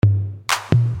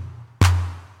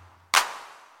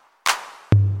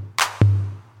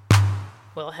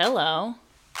Well, hello.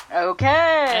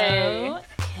 Okay.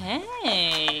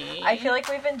 Okay. I feel like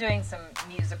we've been doing some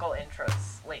musical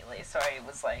intros lately, so I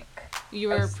was like... You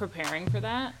were preparing for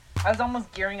that? I was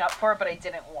almost gearing up for it, but I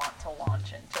didn't want to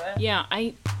launch into it. Yeah,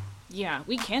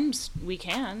 we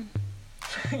can.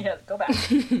 Yeah, go back.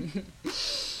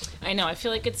 I know, I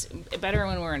feel like it's better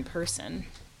when we're in person.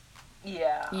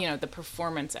 Yeah. You know, the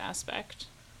performance aspect.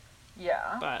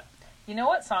 Yeah. But... You know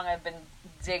what song I've been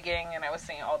digging, and I was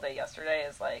singing all day yesterday,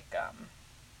 is like,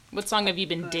 What song have you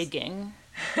been digging?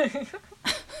 Okay.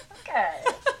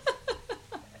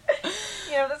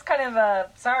 You know, that's kind of,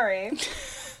 sorry.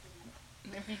 If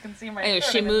you can see my shirt,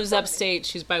 she moves upstate,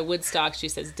 she's by Woodstock, she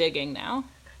says digging now.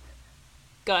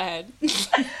 Go ahead.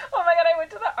 Oh my god, I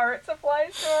went to the art supply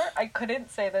store. I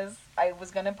couldn't say this. I was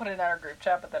going to put it in our group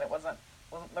chat, but then it wasn't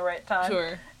the right time.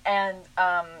 Sure. And,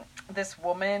 this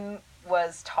woman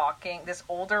was talking, this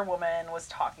older woman was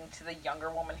talking to the younger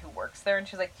woman who works there, and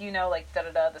she's like, do you know, like,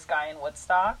 da-da-da, this guy in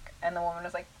Woodstock? And the woman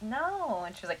was like, no.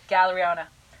 And she's like, Galeriana,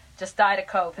 just died of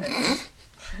COVID.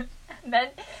 And then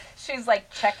she's,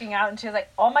 like, checking out, and she's like,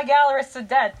 all my gallerists are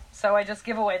dead, so I just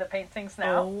give away the paintings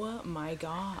now. Oh my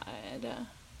god.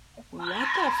 What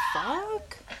the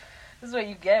fuck? This is what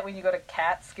you get when you go to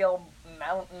Catskill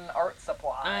Mountain Art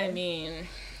Supply. I mean,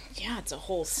 yeah, it's a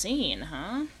whole scene,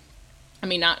 huh? I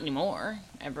mean, not anymore.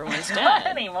 Everyone's dead. Not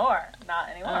anymore.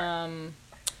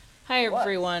 Hi,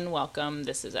 everyone. Welcome.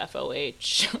 This is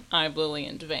FOH. I'm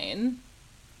Lillian Devane.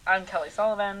 I'm Kelly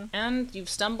Sullivan. And you've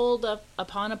stumbled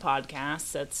upon a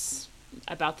podcast that's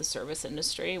about the service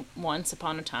industry once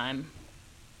upon a time.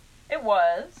 It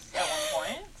was, at one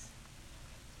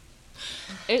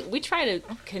point. We try to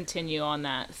continue on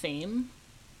that theme.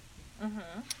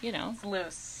 Mm-hmm. You know. It's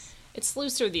loose. It's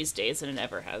looser these days than it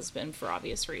ever has been for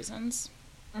obvious reasons.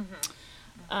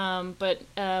 Mm-hmm. But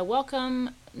welcome,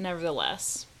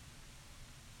 nevertheless.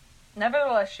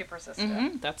 Nevertheless, she persisted.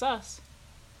 Mm-hmm, that's us.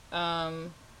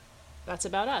 That's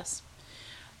about us.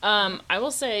 I will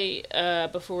say,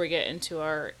 before we get into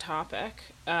our topic,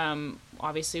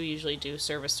 obviously we usually do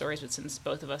service stories, but since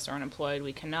both of us are unemployed,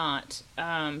 we cannot.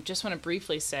 Just want to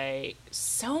briefly say,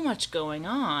 so much going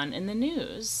on in the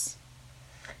news.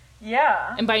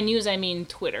 Yeah. And by news, I mean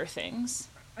Twitter things.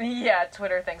 Yeah,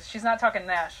 Twitter things. She's not talking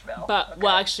Nashville. But, okay.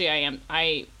 Well, actually, I am.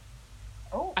 I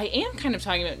Oh. I am kind of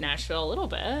talking about Nashville a little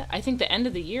bit. I think the end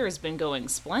of the year has been going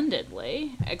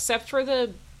splendidly, except for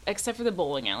the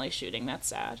bowling alley shooting. That's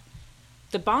sad.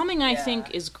 The bombing, I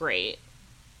think, is great.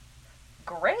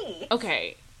 Great?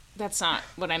 Okay, that's not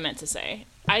what I meant to say.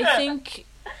 I think...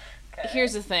 Okay.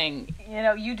 Here's the thing. You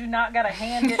know, you do not gotta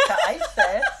hand it to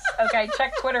ISIS. Okay,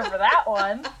 check Twitter for that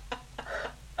one.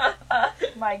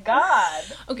 My God.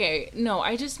 Okay, no,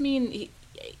 I just mean...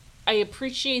 I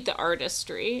appreciate the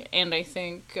artistry, and I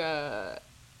think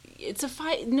it's a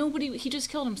fight. He just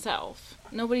killed himself.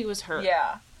 Nobody was hurt.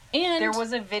 Yeah. And there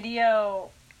was a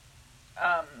video...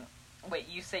 wait,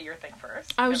 you say your thing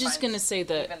first. I was just going to say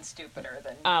that... Even stupider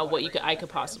than... I could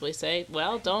possibly say.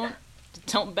 Well, don't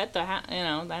bet the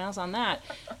house on that.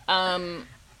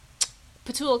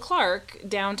 Petula Clark,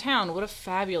 Downtown, what a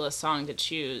fabulous song to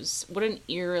choose. What an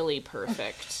eerily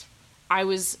perfect. I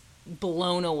was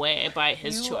blown away by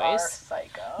his choice. You are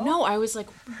psycho. No, I was like,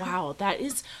 wow, that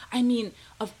is... I mean,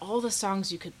 of all the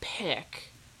songs you could pick,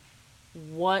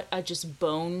 what a just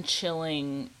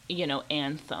bone-chilling,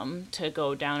 anthem to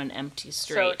go down an empty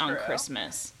street on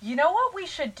Christmas. You know what we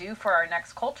should do for our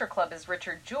next Culture Club is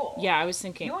Richard Jewell. Yeah, I was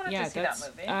thinking... You wanted to see that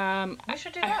movie? We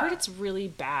should do that. I heard it's really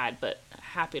bad, but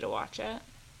happy to watch it.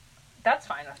 That's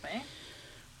fine with me.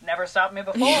 Never stopped me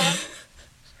before.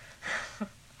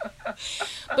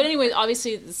 But anyway,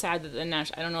 obviously it's sad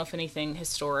that I don't know if anything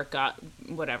historic got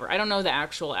whatever. I don't know the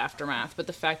actual aftermath, but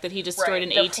the fact that he destroyed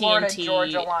an AT&T... The Florida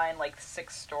Georgia line,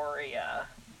 6-story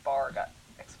bar got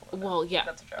exploded. Well, yeah.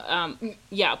 That's a joke.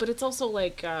 Yeah, but it's also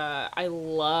I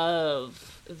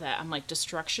love that. I'm like,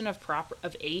 destruction of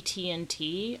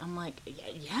AT&T. I'm like,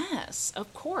 yes,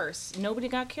 of course. Nobody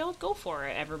got killed. Go for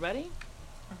it, everybody.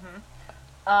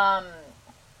 Mm-hmm.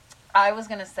 I was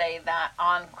going to say that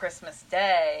on Christmas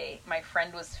Day, my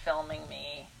friend was filming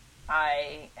me.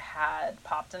 I had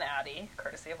popped an Addy,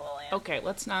 courtesy of Lillian. Okay,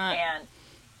 let's not... And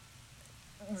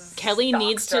Kelly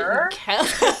needs to...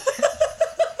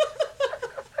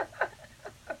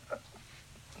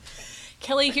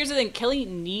 Kelly, here's the thing. Kelly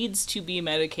needs to be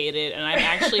medicated, and I'm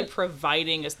actually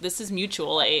providing... This is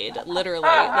mutual aid, literally.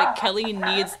 Kelly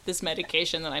needs this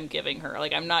medication that I'm giving her.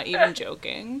 I'm not even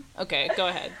joking. Okay, go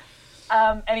ahead.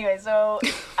 Anyway, so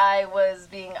I was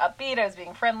being upbeat, I was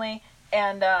being friendly,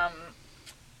 and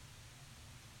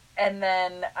And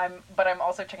then I'm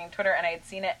also checking Twitter, and I had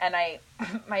seen it, and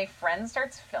my friend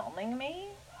starts filming me,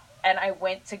 and I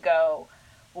went to go,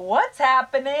 what's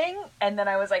happening? And then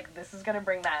I was like, this is going to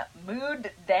bring that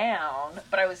mood down.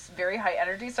 But I was very high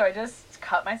energy, so I just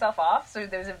cut myself off. So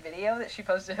there's a video that she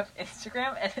posted on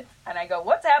Instagram, and I go,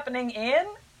 what's happening in?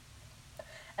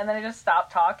 And then I just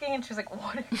stopped talking, and she was like,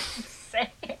 what are you saying?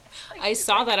 Like, I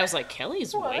saw that. I was like,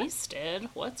 Kelly's wasted.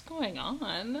 What's going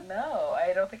on? No,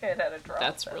 I don't think I had a drop.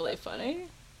 That's really funny.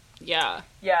 Yeah.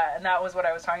 Yeah, and that was what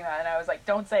I was talking about. And I was like,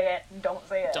 don't say it. Don't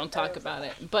say it. Don't talk about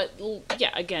it. But,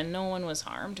 yeah, again, no one was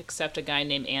harmed except a guy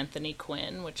named Anthony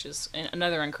Quinn, which is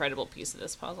another incredible piece of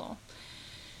this puzzle.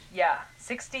 Yeah,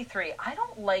 63. I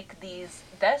don't like these.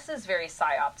 This is very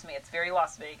psyop to me. It's very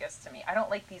Las Vegas to me. I don't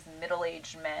like these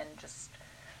middle-aged men just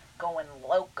going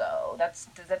loco.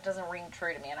 That doesn't ring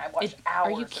true to me, and I watch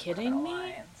hours. Are you kidding me?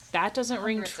 Minds. That doesn't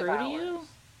ring true to you?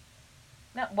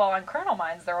 No, well, on Criminal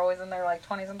Minds, they're always in their, like,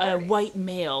 20s and 30s. A white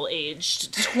male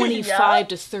aged 25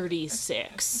 to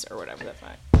 36, or whatever the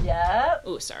fuck. Yep.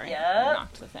 Oh, sorry. Yep. I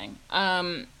knocked the thing.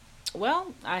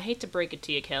 Well, I hate to break it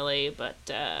to you, Kelly, but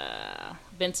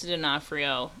Vincent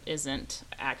D'Onofrio isn't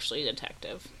actually a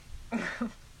detective.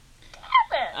 Damn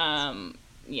it!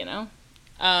 You know?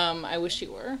 I wish he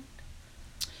were.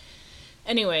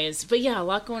 Anyways, but yeah, a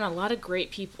lot going on. A lot of great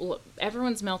people.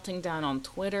 Everyone's melting down on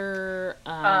Twitter.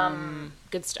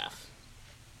 Good stuff.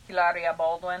 Hilaria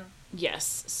Baldwin.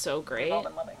 Yes, so great.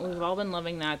 We've all been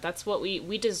loving that. That's what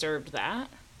we deserved that.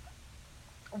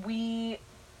 We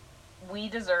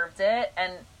deserved it,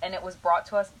 and it was brought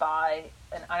to us by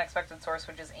an unexpected source,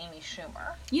 which is Amy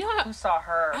Schumer. You know, who saw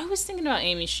her? I was thinking about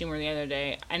Amy Schumer the other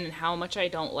day, and how much I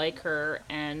don't like her,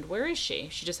 and where is she?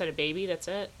 She just had a baby, that's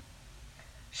it?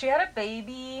 She had a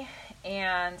baby,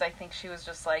 and I think she was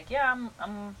just like, yeah,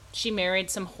 I'm... She married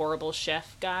some horrible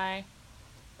chef guy.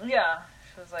 Yeah,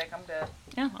 she was like, I'm good.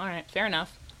 Yeah, alright, fair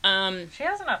enough. She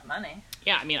has enough money.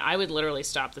 Yeah, I mean, I would literally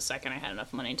stop the second I had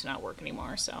enough money to not work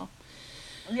anymore, so...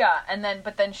 Yeah,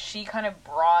 but then she kind of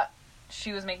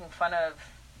she was making fun of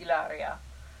Hilaria,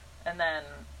 and then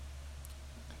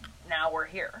now we're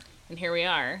here. And here we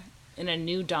are, in a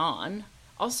new dawn.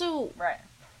 Also, right.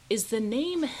 Is the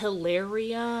name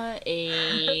Hilaria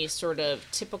a sort of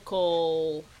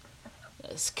typical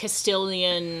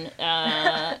Castilian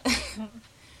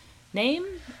name?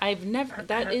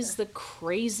 That is the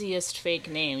craziest fake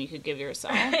name you could give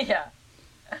yourself. Yeah.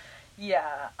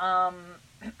 Yeah,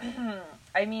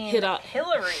 I mean,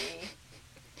 Hillary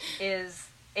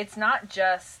it's not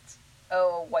just, a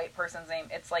white person's name.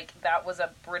 It's like, that was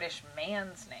a British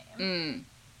man's name. Mm.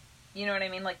 You know what I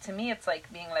mean? Like, to me, it's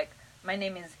like being like, my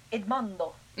name is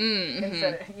Edmondo. Mm-hmm.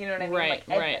 Instead of, you know what I mean? Right,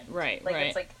 like right.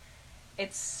 It's like,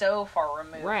 it's so far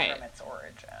removed right. from its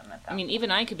origin. I mean,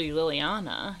 even I could be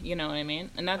Liliana, you know what I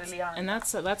mean? And that's Liliana.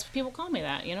 That's what people call me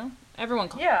that, you know? Everyone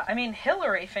calls Yeah, I mean,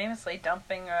 Hillary famously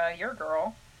dumping your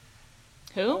girl.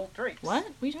 Who? Old Drakes. What?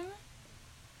 What are you talking about?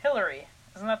 Hillary.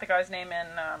 Isn't that the guy's name in,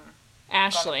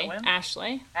 Ashley. Gone with the Wind?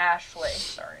 Ashley. Ashley,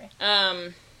 sorry.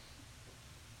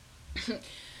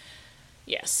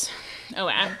 Yes. Oh,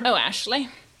 Ashley.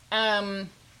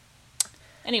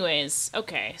 Anyways,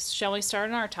 okay. Shall we start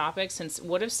on our topic? Since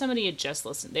what if somebody had just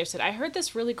listened? They said, I heard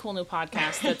this really cool new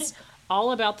podcast that's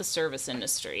all about the service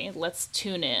industry. Let's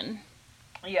tune in.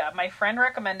 Yeah, my friend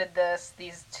recommended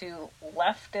these two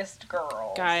leftist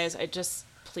girls. Guys,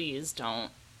 please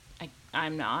don't.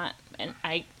 I'm not. And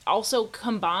I also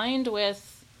combined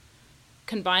with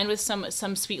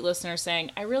some sweet listeners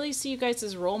saying, I really see you guys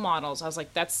as role models. I was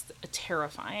like, that's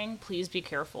terrifying. Please be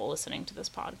careful listening to this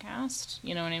podcast.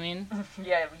 You know what I mean?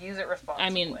 Yeah, use it responsibly. I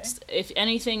mean, if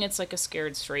anything, it's like a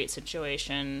scared straight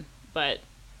situation, but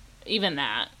even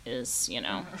that is, you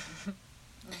know.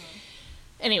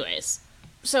 Anyways,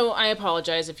 so I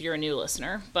apologize if you're a new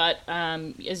listener, but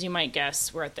as you might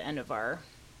guess, we're at the end of our,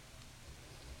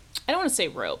 I don't want to say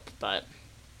rope, but...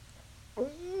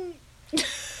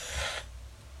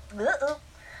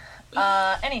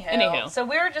 Anywho, so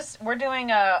we're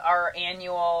doing our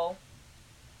annual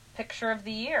picture of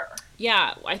the year.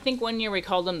 Yeah, I think one year we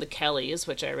called them the Kellys,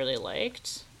 which I really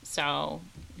liked. So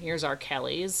here's our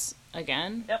Kellys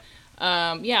again. Yep.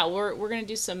 Yeah, we're gonna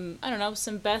do some, I don't know,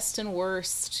 some best and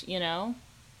worst, you know,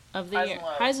 of the year.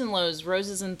 Highs and lows,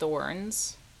 roses and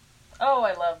thorns. Oh,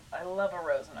 I love a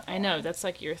rose and a thorn. I know, that's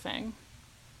like your thing.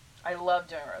 I love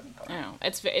doing rose and thorn. I know,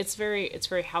 it's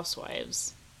very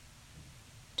Housewives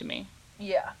to me.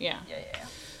 Yeah. Yeah.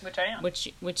 Which I am.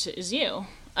 Which is you.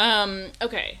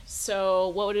 Okay, so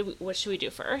what should we do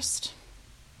first?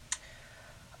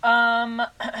 Well,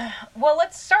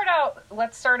 let's start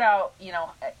out, you know,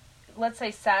 let's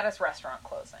say, saddest restaurant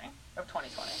closing of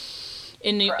 2020.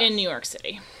 In New York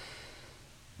City.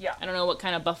 Yeah. I don't know what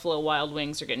kind of Buffalo Wild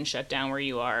Wings are getting shut down where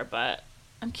you are, but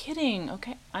I'm kidding.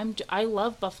 Okay, I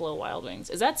love Buffalo Wild Wings.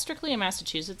 Is that strictly a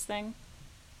Massachusetts thing?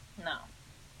 No.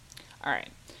 All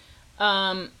right.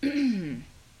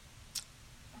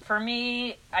 For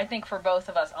me, I think for both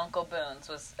of us, Uncle Boone's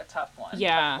was a tough one.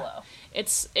 Yeah. Tough blow.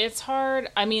 It's hard.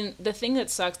 I mean, the thing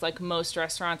that sucks, like most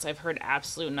restaurants, I've heard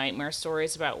absolute nightmare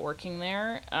stories about working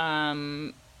there. But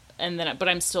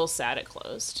I'm still sad it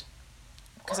closed.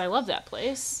 Because I love that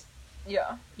place.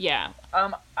 Yeah. Yeah.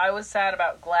 I was sad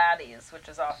about Gladys, which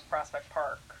is off Prospect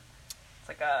Park. It's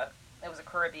like it was a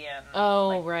Caribbean. Oh,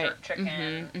 like, right. jerk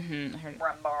chicken I heard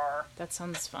rum bar. that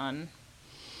sounds fun.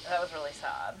 That was really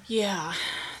sad. Yeah.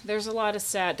 There's a lot of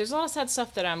sad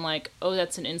stuff that I'm like, oh,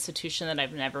 that's an institution that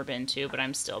I've never been to, but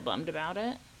I'm still bummed about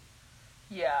it.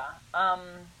 Yeah.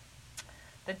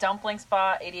 The dumpling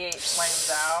spot, 88 Wang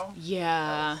Zhao.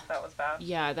 Yeah. That was bad.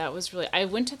 Yeah, that was really... I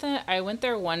went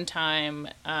there one time,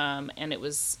 and it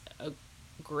was a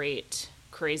great,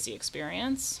 crazy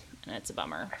experience, and it's a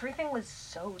bummer. Everything was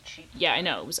so cheap. Yeah, I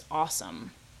know. It was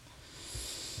awesome.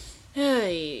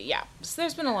 Yeah. So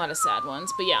there's been a lot of sad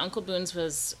ones, but yeah, Uncle Boone's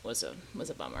was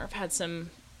a bummer. I've had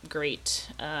some great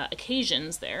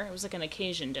occasions there. It was like an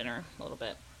occasion dinner, a little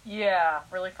bit. Yeah,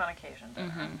 really fun occasion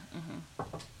dinner.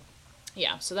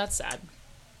 Yeah, so that's sad.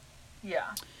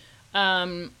 Yeah.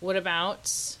 What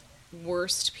about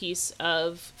worst piece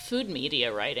of food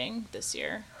media writing this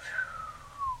year?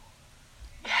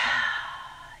 Yeah.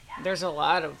 There's a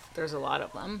lot of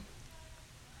them.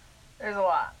 There's a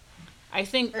lot. I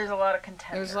think There's a lot of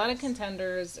contenders. there's a lot of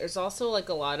contenders. There's also like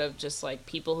a lot of just like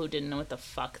people who didn't know what the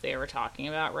fuck they were talking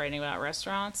about writing about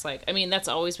restaurants. Like, I mean, that's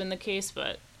always been the case,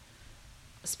 but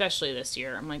especially this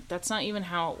year, I'm like, that's not even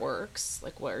how it works.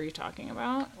 Like, what are you talking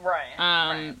about? Right.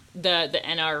 Right. The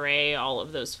NRA, all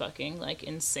of those fucking like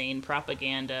insane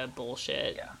propaganda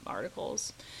bullshit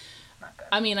articles. Not good.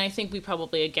 I mean, I think we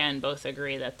probably again both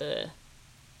agree that the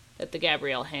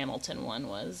Gabrielle Hamilton one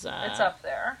was It's up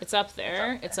there. It's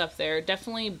up there.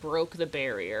 Definitely broke the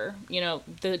barrier. You know,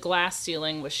 the glass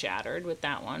ceiling was shattered with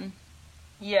that one.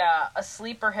 Yeah, a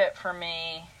sleeper hit for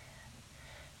me.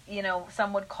 You know,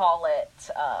 some would call it,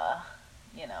 oh,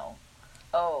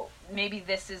 maybe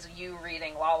this is you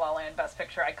reading La La Land Best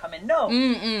Picture. I come in. No,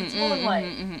 it's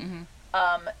Moonlight.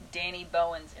 Danny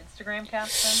Bowen's Instagram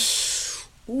caption.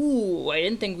 Ooh, I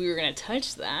didn't think we were gonna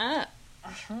touch that.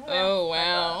 Oh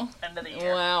wow! End of the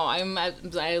year. Wow, I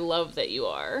love that you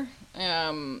are.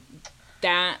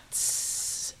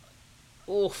 That's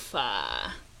oof.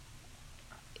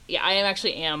 Yeah, I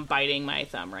am biting my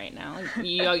thumb right now.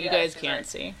 You guys can't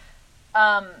see.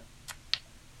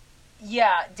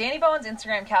 Yeah, Danny Bowen's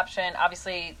Instagram caption.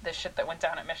 Obviously, the shit that went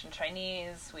down at Mission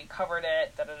Chinese. We covered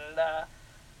it.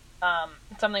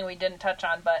 Something we didn't touch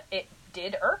on, but it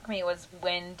did irk me was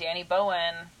when Danny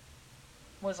Bowen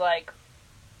was like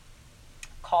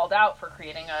called out for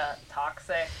creating a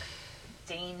toxic,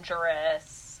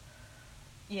 dangerous,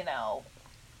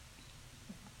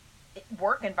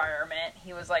 work environment.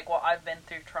 He was like, well, I've been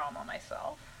through trauma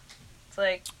myself. It's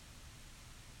like,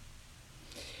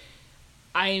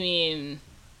 I mean,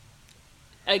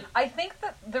 I think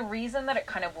that the reason that it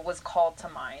kind of was called to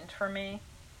mind for me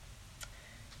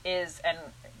is, and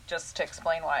just to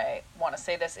explain why I want to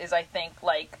say this, is I think,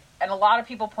 like, and a lot of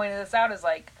people pointed this out, is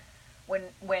like,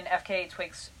 when FKA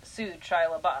Twigs sued Shia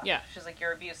LaBeouf, she's like,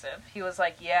 you're abusive. He was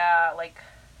like, yeah, like,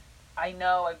 I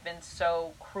know I've been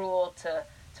so cruel to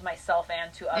myself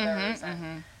and to others,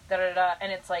 and da-da-da,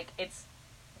 and it's like, it's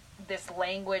this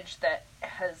language that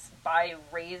has, by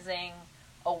raising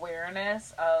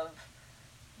awareness of,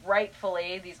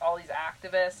 rightfully, all these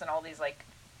activists and all these, like,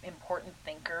 important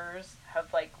thinkers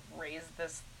have, like, raised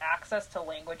this access to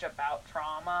language about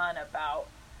trauma and about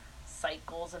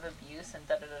cycles of abuse and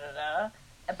da-da-da-da-da,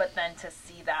 but then to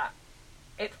see that,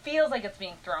 it feels like it's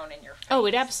being thrown in your face. Oh,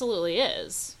 it absolutely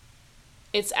is.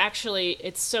 It's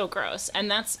so gross.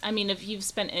 And that's, I mean, if you've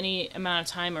spent any amount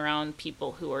of time around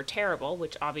people who are terrible,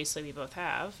 which obviously we both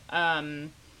have,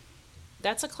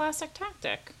 that's a classic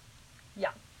tactic.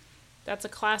 Yeah. That's a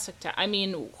classic I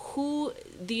mean,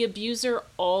 the abuser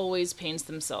always paints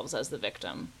themselves as the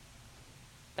victim.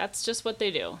 That's just what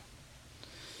they do.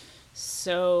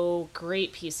 So,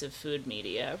 great piece of food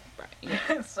media.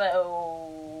 Yeah.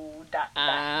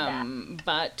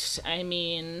 But, I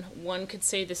mean, one could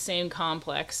say the same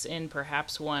complex in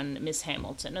perhaps one Miss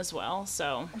Hamilton as well,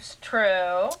 so. It's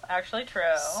true. Actually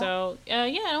true. So,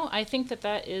 I think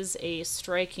that is a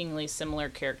strikingly similar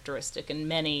characteristic in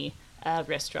many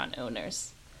restaurant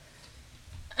owners.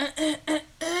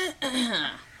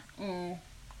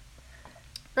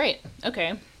 Great.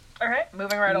 Okay. All right,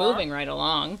 moving right along. Moving right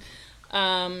along.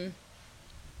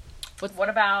 What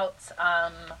about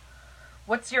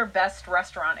what's your best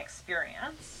restaurant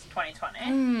experience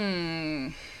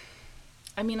 2020?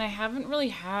 I mean, I haven't really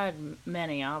had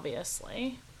many,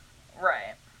 obviously.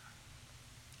 Right.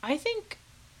 I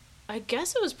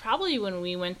guess it was probably when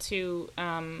we went to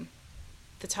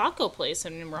the taco place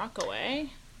in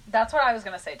Rockaway. That's what I was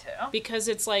going to say, too. Because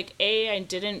it's like, I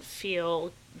didn't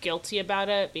feel guilty about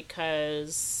it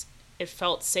because it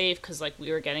felt safe because, like,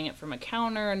 we were getting it from a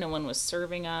counter, no one was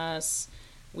serving us.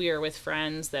 We were with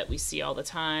friends that we see all the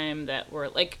time that were,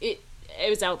 like, it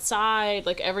was outside,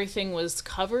 like, everything was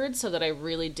covered so that I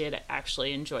really did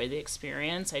actually enjoy the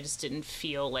experience. I just didn't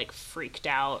feel, like, freaked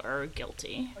out or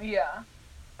guilty. Yeah.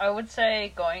 I would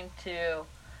say going to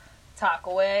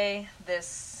Talkaway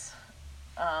this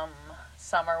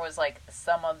summer was, like,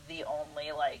 some of the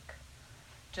only, like,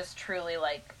 just truly,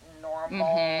 like,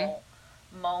 normal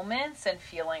moments and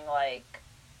feeling like,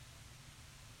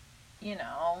 you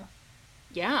know.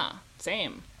 Yeah,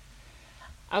 same.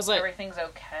 I was like, everything's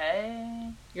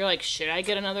okay. You're like, should I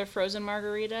get another frozen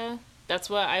margarita? That's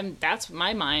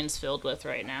my mind's filled with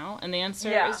right now. And the answer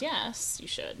is yes, you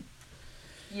should.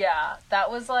 Yeah,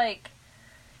 that was like,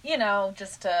 you know,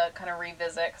 just to kind of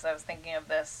revisit, because I was thinking of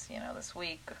this, you know, this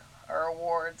week, our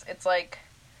awards. It's like,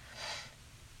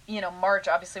 you know, March,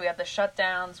 obviously we had the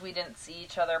shutdowns. We didn't see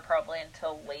each other probably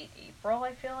until late April,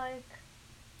 I feel like.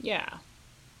 Yeah.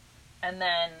 And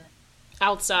then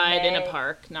outside May, in a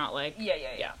park, not like...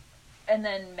 Yeah. And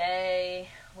then May,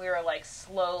 we were, like,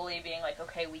 slowly being like,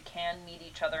 okay, we can meet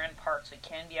each other in parks. We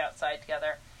can be outside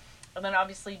together. And then,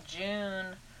 obviously,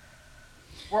 June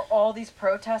were all these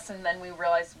protests, and then we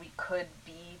realized we could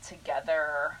be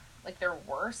together. Like, there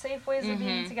were safe ways of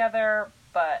being together,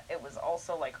 but it was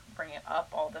also, like, bringing up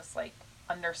all this, like,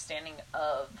 understanding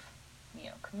of, you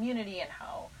know, community and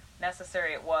how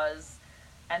necessary it was.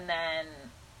 And then,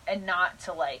 and not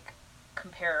to, like,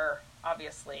 compare,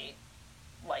 obviously,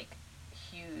 like,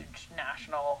 huge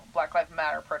national Black Lives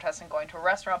Matter protests and going to a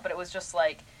restaurant, but it was just,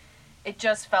 like, it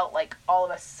just felt like all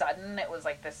of a sudden it was,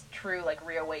 like, this true, like,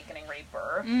 reawakening,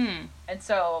 rebirth. And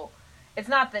so, it's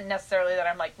not that necessarily that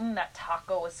I'm like, that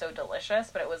taco was so delicious,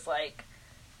 but it was, like,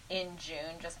 in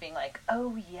June, just being like,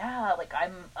 oh, yeah, like,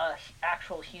 I'm a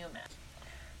actual human.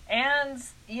 And,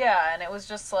 yeah, and it was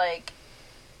just, like,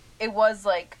 it was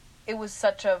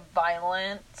such a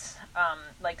violent,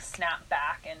 like, snap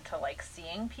back into, like,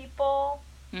 seeing people.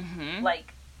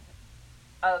 Like,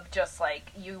 of just,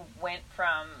 like, you went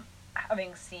from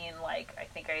having seen, like, I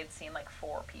think I had seen, like,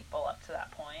 4 people up to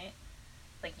that point.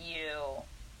 Like, you.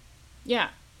 Yeah.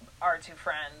 Our 2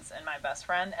 friends and my best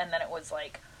friend. And then it was,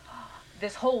 like,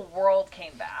 this whole world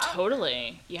came back.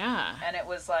 Totally. Yeah. And it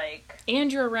was, like...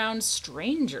 And you're around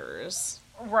strangers.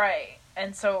 Right.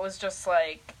 And so it was just,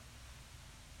 like...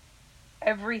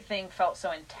 everything felt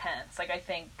so intense. Like, I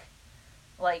think,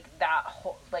 like, that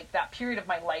whole, like, that period of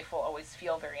my life will always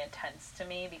feel very intense to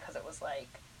me because it was, like,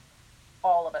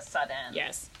 all of a sudden.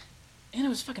 Yes. And it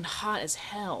was fucking hot as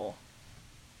hell.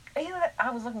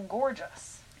 I was looking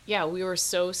gorgeous. Yeah, we were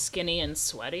so skinny and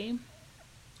sweaty.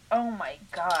 Oh my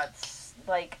god.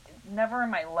 Like, never in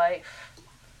my life.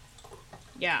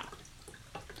 Yeah.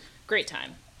 Great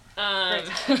time. Great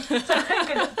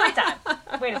time.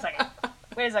 Great time.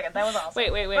 Wait a second. That was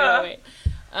awesome. Wait.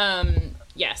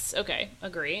 Yes. Okay.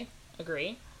 Agree.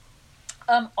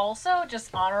 Also,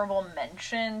 just honorable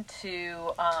mention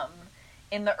to,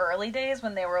 in the early days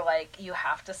when they were like, you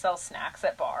have to sell snacks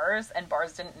at bars, and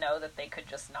bars didn't know that they could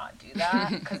just not do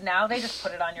that. Because now they just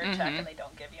put it on your check and they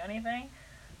don't give you anything.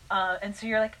 And so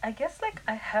you're like, I guess, like,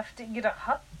 I have to get a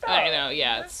hot dog. I know,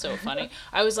 yeah, it's so funny.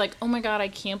 I was like, oh my god, I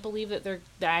can't believe that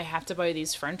I have to buy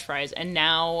these French fries, and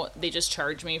now they just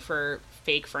charge me for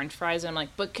fake French fries, and I'm like,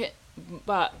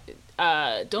 but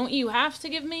don't you have to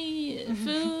give me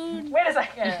food? Wait a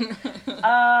second.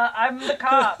 I'm the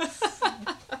cops.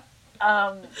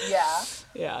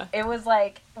 Yeah. It was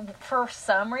like, for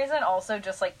some reason, also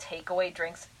just like takeaway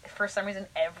drinks. For some reason,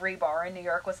 every bar in New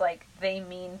York was like, they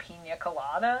mean pina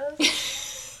coladas.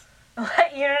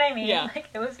 Like, you know what I mean? Yeah. Like,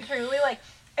 it was truly like,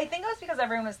 I think it was because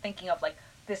everyone was thinking of like,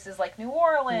 this is like New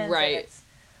Orleans. Right. And it's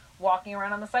walking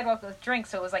around on the sidewalk with drinks.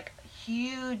 So it was like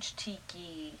huge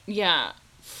tiki. Yeah.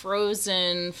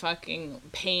 Frozen fucking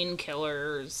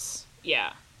painkillers.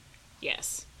 Yeah.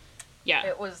 Yes. Yeah.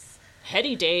 It was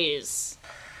heady days.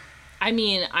 I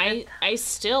mean, it's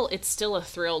still a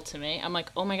thrill to me. I'm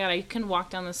like, oh my god, I can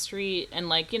walk down the street and,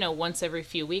 like, you know, once every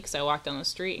few weeks I walk down the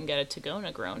street and get a to-go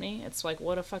Negroni. It's like,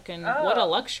 what a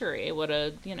luxury. What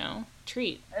a, you know,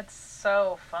 treat. It's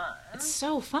so fun. It's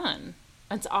so fun.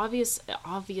 It's obvious. It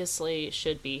obviously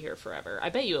should be here forever. I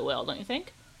bet you it will. Don't you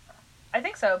think? I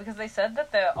think so, because they said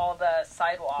that all the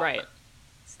sidewalk Right.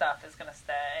 stuff is going to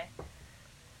stay,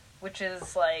 which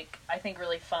is, like, I think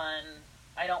really fun.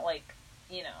 I don't like,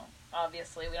 you know,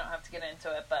 obviously we don't have to get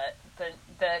into it, but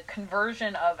the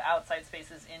conversion of outside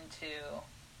spaces into,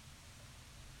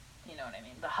 you know what I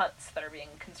mean, the huts that are being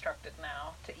constructed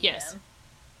now to eat Yes. in.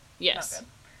 Yes. Not good.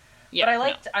 Yeah.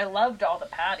 But I loved all the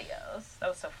patios. That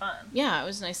was so fun. Yeah, it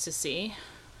was nice to see.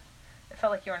 It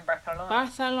felt like you were in Barcelona.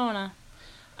 Barcelona.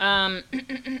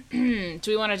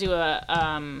 Do we want to do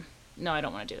a, no, I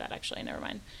don't want to do that, actually. Never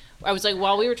mind. I was like,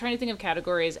 while we were trying to think of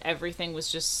categories, everything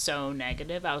was just so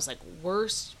negative. I was like,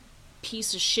 worst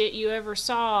piece of shit you ever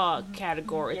saw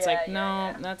category. It's like,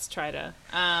 no, let's try to,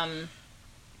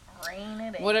 Rain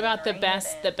it in, what about the rain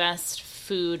best, it the best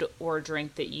food or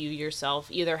drink that you yourself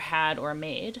either had or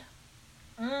made?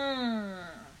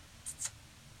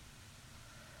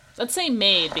 Let's say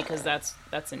made, because that's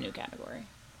a new category.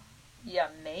 Yeah,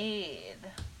 made.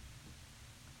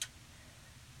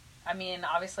 I mean,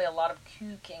 obviously, a lot of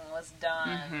cooking was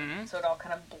done, so it all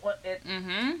kind of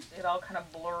it all kind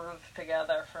of blurs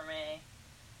together for me.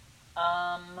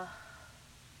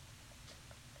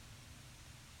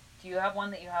 Do you have one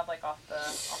that you have like off the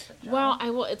jump? Well, I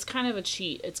will. It's kind of a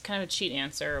cheat. It's kind of a cheat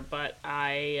answer, but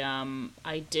I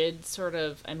did sort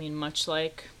of. I mean, much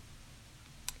like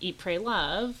Eat, Pray,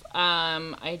 Love,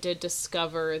 I did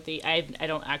discover I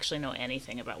don't actually know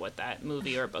anything about what that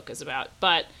movie or book is about,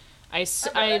 but I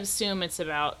assume it's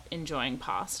about enjoying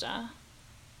pasta,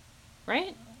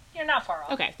 right? You're not far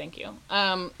off. Okay, thank you.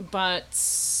 But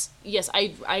yes,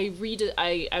 I read it.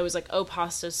 I was like, oh,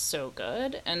 pasta's so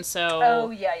good, and so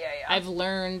yeah. I've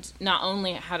learned not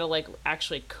only how to like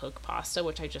actually cook pasta,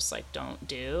 which I just like don't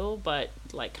do, but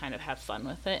like kind of have fun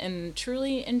with it and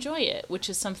truly enjoy it, which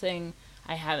is something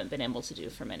I haven't been able to do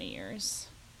for many years.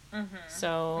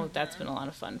 So that's been a lot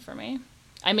of fun for me.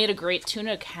 I made a great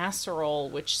tuna casserole,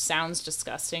 which sounds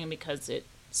disgusting because it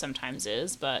sometimes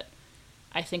is, but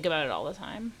I think about it all the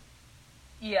time.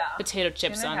 Yeah. Potato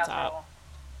chips Tuna on casserole. top.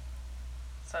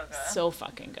 So good. So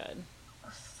fucking good.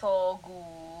 So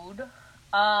good.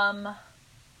 Yeah,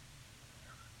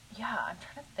 I'm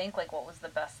trying to think like what was the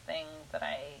best thing that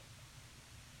I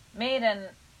made, and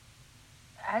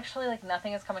actually like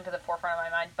nothing is coming to the forefront of my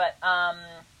mind, but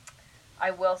I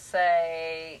will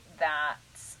say that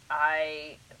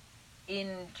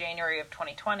in January of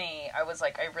 2020, I was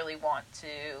like, I really want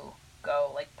to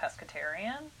go like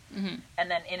pescatarian. And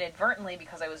then inadvertently,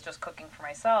 because I was just cooking for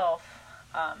myself,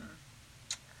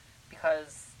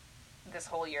 because this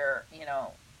whole year, you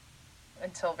know,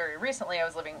 until very recently, I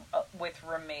was living with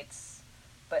roommates,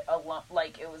 but alone,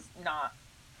 like it was not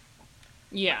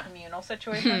a communal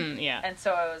situation. And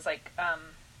so I was like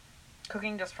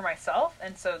cooking just for myself,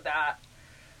 and so that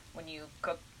when you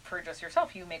cook for just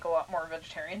yourself, you make a lot more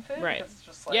vegetarian food, right? Because it's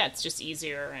just like it's just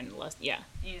easier and less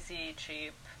easy,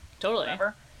 cheap, totally.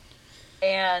 Whatever.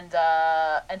 And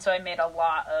so I made a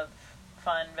lot of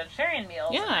fun vegetarian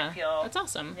meals. Yeah, and I feel that's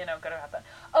awesome. You know, good about that.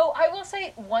 Oh, I will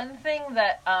say one thing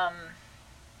that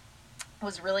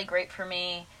was really great for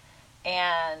me,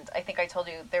 and I think I told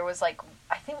you, there was like,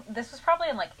 I think this was probably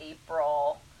in like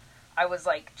April. I was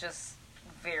like just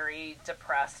very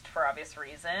depressed for obvious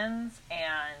reasons,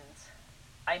 and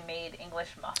I made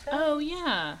English muffins. Oh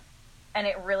yeah. And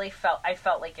it really I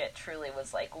felt like it truly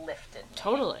was like lifted me.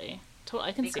 Totally,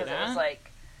 I can see that. Because it was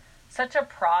like such a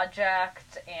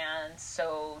project and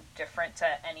so different to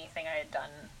anything I had done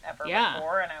ever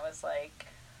before, and I was like,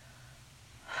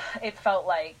 it felt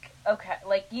like, okay,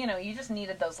 like, you know, you just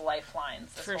needed those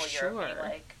lifelines this whole year of being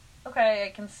like, okay, I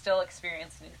can still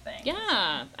experience new things.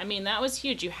 Yeah, I mean, that was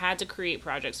huge. You had to create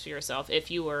projects for yourself if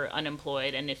you were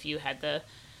unemployed, and if you had the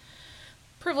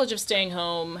privilege of staying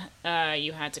home,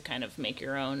 you had to kind of make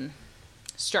your own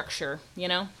structure, you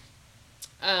know?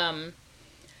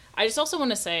 I just also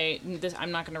want to say, this,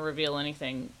 I'm not going to reveal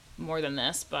anything more than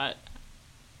this, but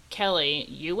Kelly,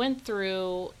 you went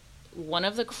through one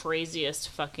of the craziest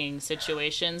fucking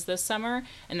situations this summer,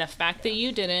 and the fact that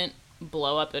you didn't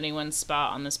blow up anyone's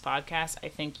spot on this podcast, I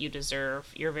think you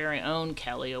deserve your very own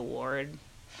Kelly Award.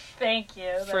 Thank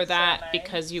you. For that, so nice.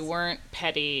 Because you weren't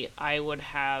petty, I would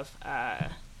have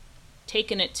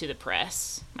taken it to the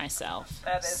press myself.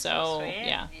 That is so sweet.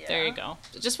 Yeah, there you go.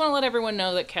 Just want to let everyone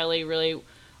know that Kelly really,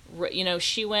 you know,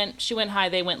 she went high,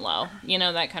 they went low. You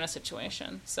know, that kind of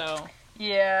situation. So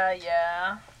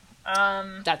yeah.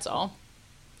 That's all.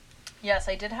 Yes,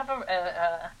 I did have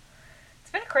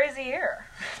it's been a crazy year.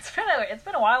 It's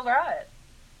been a wild ride.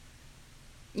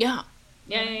 Yeah.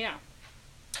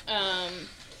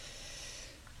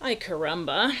 Ay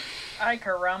caramba. Ay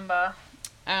caramba.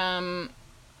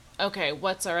 Okay,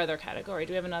 what's our other category?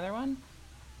 Do we have another one?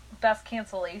 Best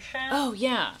cancellation. Oh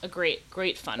yeah, a great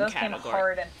fun Those category. came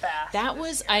hard and fast. That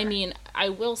was, I mean, I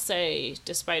will say,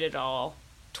 despite it all,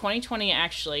 2020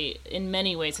 actually, in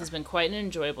many ways, has been quite an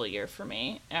enjoyable year for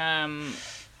me.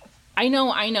 I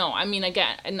know. I mean,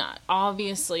 again,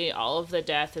 obviously, all of the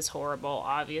death is horrible.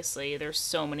 Obviously, there's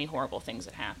so many horrible things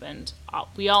that happened.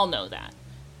 We all know that.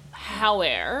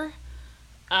 However,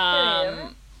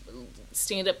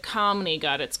 stand-up comedy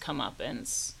got its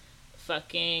comeuppance.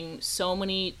 Fucking so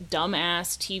many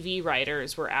dumbass TV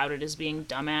writers were outed as being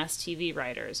dumbass TV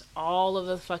writers. All of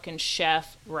the fucking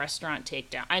chef restaurant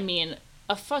takedown. I mean,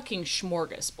 a fucking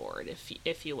smorgasbord,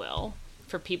 if you will,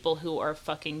 for people who are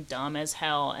fucking dumb as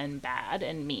hell and bad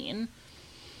and mean.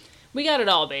 We got it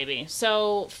all, baby.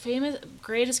 So,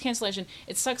 greatest cancellation.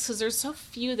 It sucks because there's so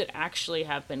few that actually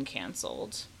have been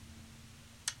canceled.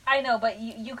 I know, but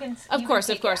you can. Of course.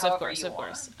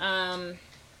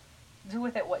 Do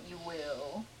with it what you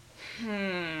will.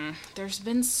 There's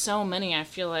been so many. I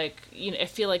feel like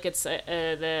it's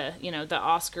the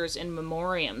Oscars in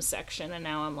memoriam section, and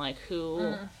now I'm like,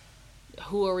 who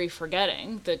are we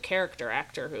forgetting? The character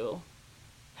actor who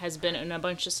has been in a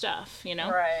bunch of stuff, you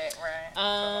know? Right.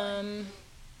 Totally.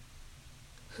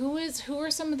 Who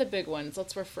are some of the big ones?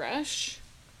 Let's refresh.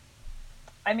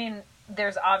 I mean,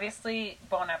 there's obviously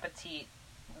Bon Appetit.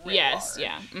 Yes,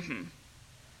 yeah. Mm-hmm.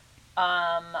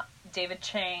 David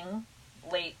Chang,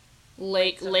 late,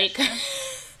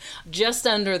 just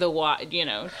under the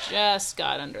just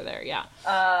got under there, yeah.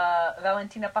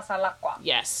 Valentina Pasalacqua.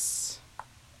 Yes.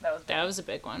 That was a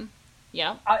big one.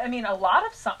 Yeah. I mean, a lot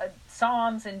of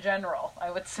Psalms in general,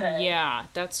 I would say. Yeah,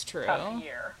 that's true. Tough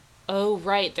year. Oh,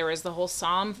 right. There was the whole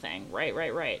Psalm thing. Right.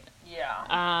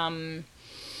 Yeah.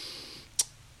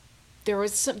 There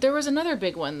was another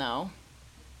big one, though.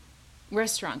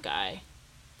 Restaurant guy.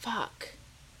 Fuck.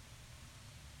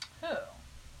 Who?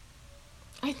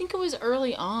 I think it was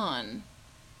early on.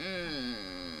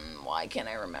 Why can't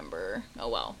I remember? Oh,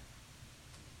 well.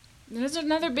 There's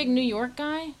another big New York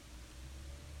guy.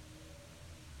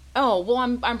 Oh, well,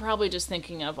 I'm probably just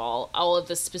thinking of all of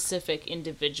the specific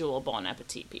individual Bon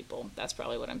Appetit people. That's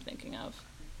probably what I'm thinking of.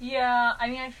 Yeah, I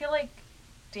mean, I feel like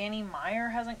Danny Meyer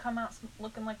hasn't come out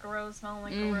looking like a rose, smelling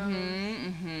like a rose.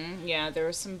 Mm-hmm. Yeah, there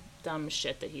was some dumb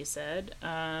shit that he said.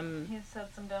 He said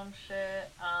some dumb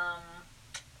shit.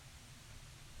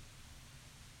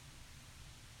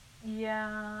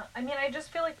 Yeah, I mean, I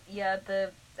just feel like,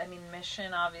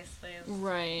 Mission obviously is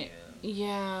right. huge.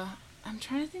 Yeah, I'm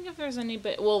trying to think if there's any,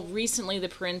 but recently the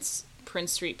Prince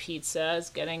Street Pizza is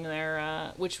getting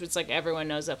their, which was like everyone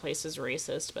knows that place is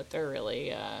racist, but they're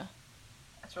really,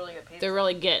 it's really good pizza. They're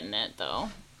really getting it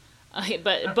though.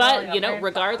 But you know,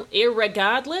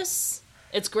 regardless,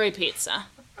 it's great pizza.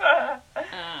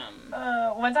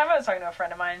 One time I was talking to a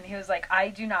friend of mine, and he was like, "I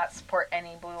do not support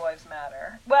any Blue Lives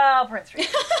Matter." Well, Prince Street.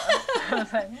 I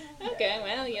was like, okay,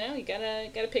 well, you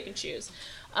gotta pick and choose.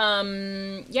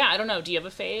 Yeah, I don't know. Do you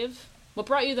have a fave? What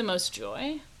brought you the most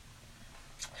joy?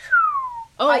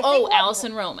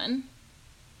 Alison Roman.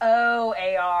 Oh,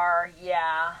 AR,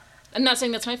 yeah. I'm not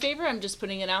saying that's my favorite. I'm just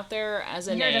putting it out there as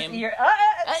a name.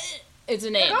 It's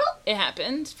a name. It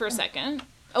happened for a second.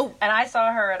 Oh, and I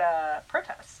saw her at a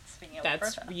protest. Speaking of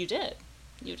protest, you did.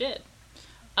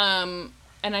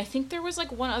 And I think there was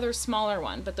like one other smaller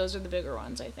one, but those are the bigger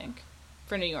ones. I think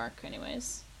for New York,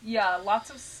 anyways. Yeah,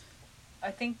 I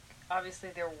think obviously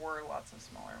there were lots of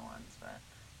smaller ones, but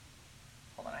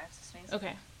hold on, I have to sneeze.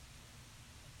 Okay.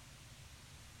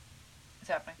 It's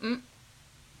happening.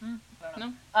 I don't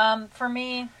know. No. For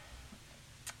me,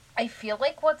 I feel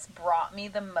like what's brought me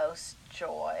the most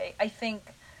joy, I think.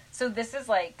 So this is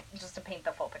like, just to paint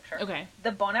the full picture. Okay.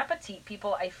 The Bon Appetit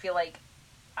people, I feel like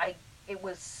it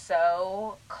was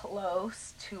so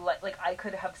close to like I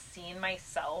could have seen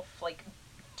myself like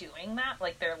doing that,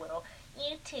 like their little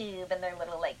YouTube and their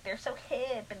little like they're so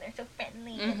hip and they're so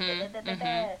friendly and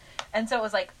and so it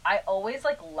was like I always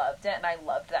like loved it and I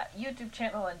loved that YouTube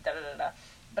channel and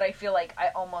but I feel like I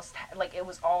almost like it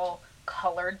was all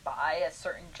colored by a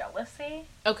certain jealousy.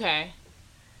 Okay.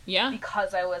 Yeah.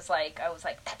 Because I was like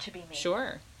that should be me.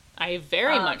 Sure. I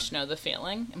very much know the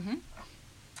feeling. Mm-hmm.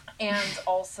 And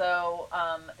also,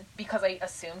 because I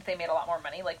assumed they made a lot more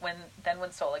money. Like when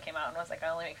Sola came out and was like, I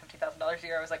only make $50,000 a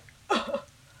year, I was like, ugh.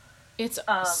 It's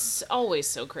always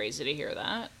so crazy to hear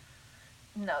that.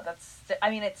 No,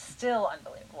 it's still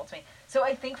unbelievable to me. So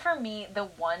I think for me, the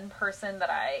one person that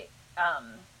I,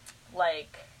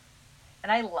 like,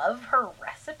 and I love her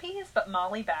recipes, but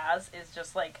Molly Baz is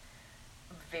just like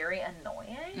very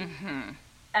annoying. Mm-hmm.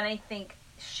 And I think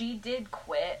she did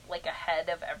quit, like, ahead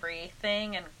of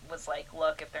everything and was like,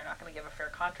 look, if they're not going to give a fair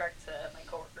contract to my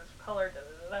coworkers of color,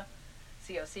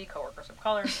 COC, coworkers of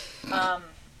color,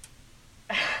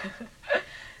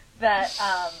 that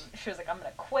she was like, I'm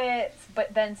going to quit.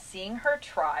 But then seeing her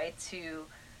try to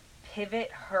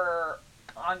pivot her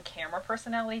on-camera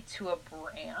personality to a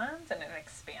brand and an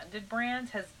expanded brand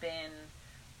has been,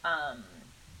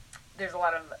 there's a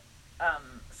lot of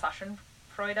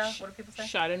Schadenfreude. What do people say?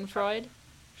 Schadenfreude.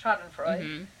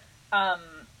 Schadenfreude.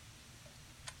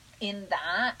 In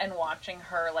that, and watching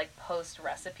her, like, post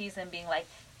recipes and being like,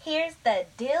 here's the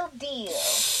dill deal.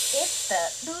 It's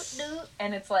the doot.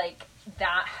 And it's like,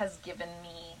 that has given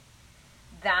me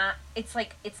that. It's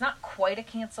like, it's not quite a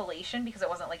cancellation because it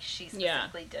wasn't like she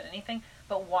specifically did anything.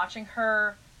 But watching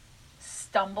her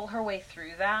stumble her way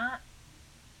through that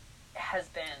has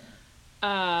been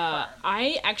fun.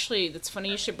 I actually, it's funny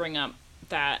you should bring up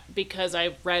that, because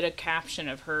I read a caption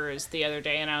of hers the other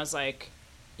day and I was like,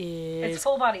 it's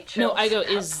full body chills. No, I go,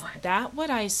 is that what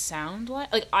I sound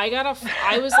like? Like,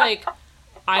 I was like,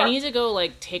 I need to go,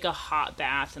 like, take a hot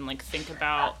bath and, like, think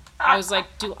about, I was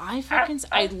like, do I fucking,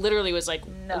 I literally was like,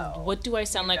 no, what do I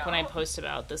sound like when I post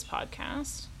about this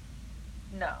podcast?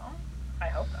 No, I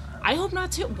hope not. I hope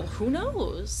not too. Well, who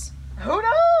knows? Who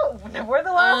knows? We're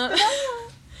the last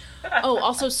to know. Oh,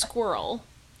 also Squirrel.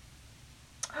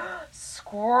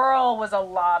 Squirrel was a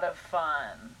lot of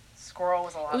fun. It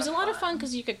was a lot of fun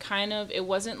because you could kind of, it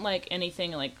wasn't like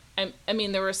anything like, I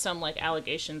mean, there were some like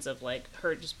allegations of like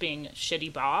her just being a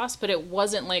shitty boss, but it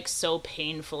wasn't like so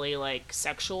painfully like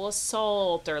sexual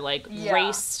assault or like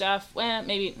race stuff. Well,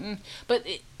 maybe, but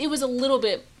it was a little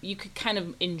bit, you could kind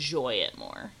of enjoy it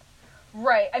more.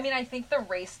 Right. I mean, I think the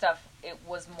race stuff, it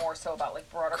was more so about like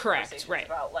broader conversations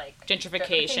about like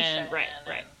gentrification. Right.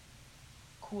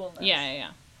 Coolness.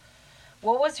 Yeah.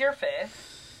 What was your fave?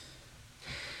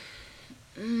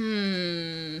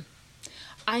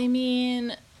 I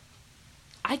mean,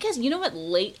 I guess, you know what,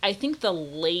 I think the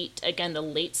late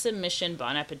submission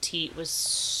Bon Appetit was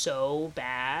so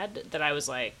bad that I was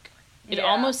like, it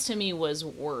almost to me was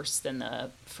worse than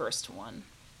the first one.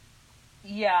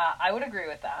 Yeah, I would agree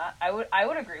with that. I would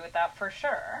agree with that for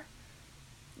sure.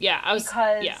 Yeah,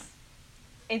 because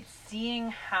it's seeing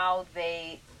how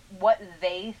what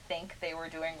they think they were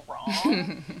doing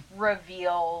wrong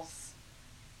reveals.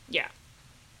 Yeah.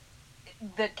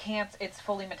 It's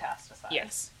fully metastasized.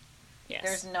 Yes.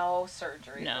 There's no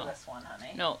surgery for this one,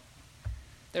 honey. No.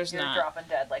 There's not. You're dropping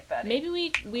dead like Betty.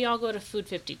 Maybe we all go to Food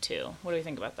 52. What do you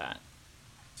think about that?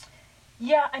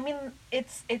 Yeah, I mean,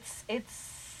 it's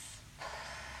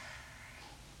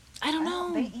I don't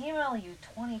know. They email you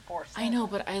 24/7. I know,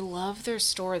 but I love their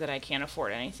store that I can't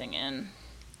afford anything in.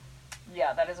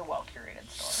 Yeah, that is a well-curated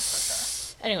store, for sure.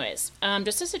 Anyways,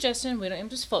 just a suggestion. I'm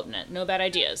just floating it. No bad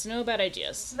ideas. No bad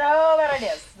ideas.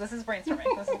 This is brainstorming.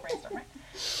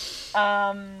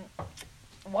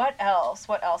 What else?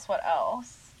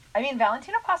 I mean,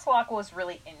 Valentina Passalacqua was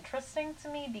really interesting to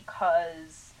me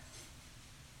because,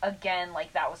 again,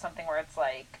 like, that was something where it's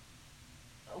like,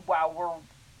 wow,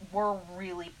 we're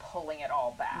really pulling it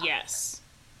all back. Yes.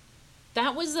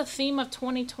 That was the theme of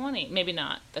 2020. Maybe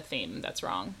not the theme, that's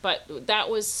wrong. But that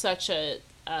was such a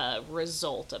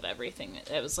result of everything.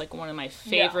 It was like one of my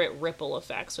favorite ripple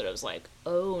effects, but it was like,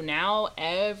 oh, now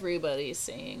everybody's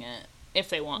seeing it. If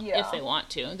they want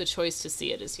to. The choice to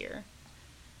see it is here.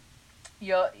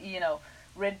 You know,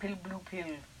 red pill, blue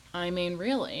pill. I mean,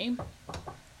 really.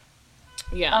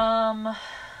 Yeah.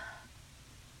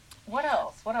 What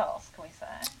else can we say?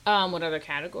 What other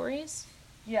categories?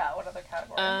 Yeah, what other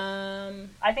categories?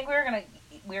 I think we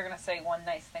were gonna say one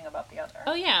nice thing about the other.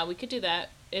 Oh yeah, we could do that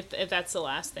if that's the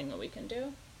last thing that we can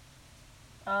do.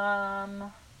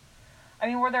 I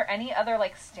mean, were there any other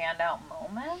like standout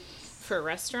moments for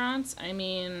restaurants? I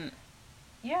mean,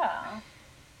 yeah.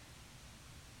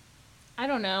 I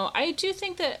don't know. I do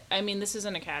think that, I mean, this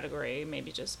isn't a category,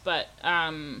 maybe just, but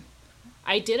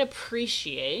I did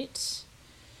appreciate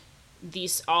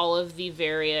all of the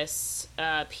various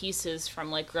pieces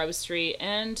from like Grub Street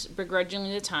and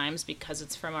begrudgingly the Times, because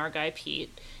it's from our guy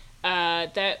Pete,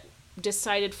 that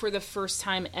decided for the first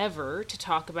time ever to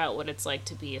talk about what it's like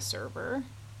to be a server.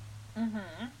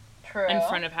 Mm-hmm. True. In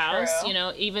front of house, you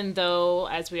know, even though,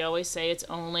 as we always say, it's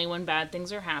only when bad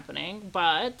things are happening.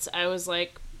 But I was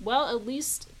like, well, at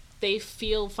least they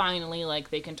feel finally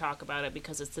like they can talk about it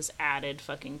because it's this added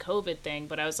fucking COVID thing.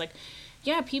 But I was like,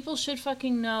 yeah, people should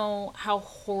fucking know how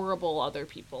horrible other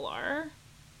people are.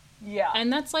 Yeah.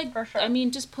 And that's like, for sure. I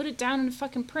mean, just put it down in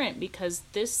fucking print, because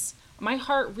my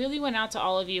heart really went out to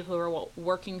all of you who are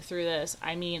working through this.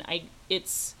 I mean,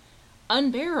 it's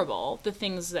unbearable, the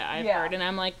things that I've Yeah. heard. And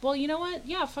I'm like, well, you know what?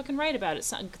 Yeah, fucking write about it.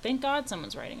 Thank God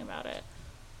someone's writing about it.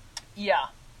 Yeah,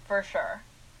 for sure.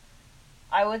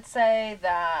 I would say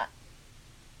that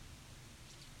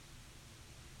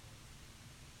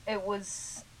it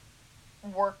was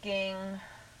working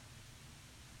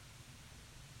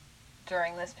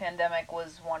during this pandemic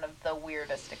was one of the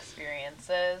weirdest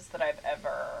experiences that I've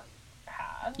ever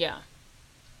had. Yeah.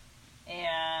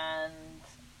 And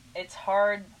it's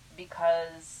hard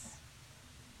because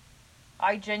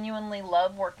I genuinely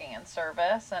love working in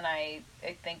service, and I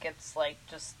think it's like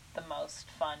just the most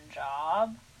fun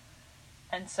job.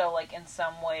 And so like in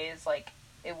some ways like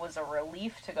it was a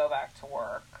relief to go back to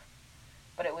work,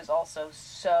 but it was also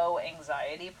so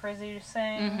anxiety producing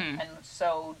and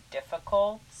so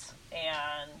difficult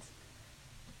and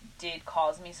did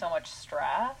cause me so much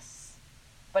stress.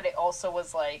 But it also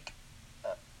was like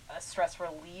a stress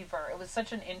reliever. It was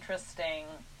such an interesting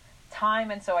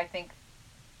time, and so I think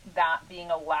that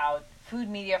being allowed, food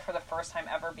media for the first time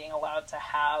ever being allowed to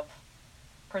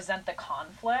present the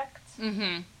conflict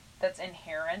that's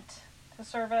inherent to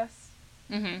service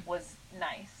was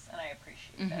nice, and I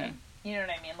appreciate it. You know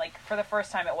what I mean? Like, for the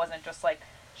first time, it wasn't just like,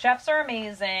 chefs are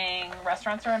amazing,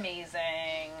 restaurants are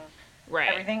amazing, right?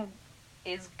 Everything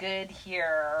is good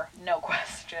here, no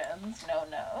questions, no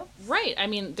notes. Right. I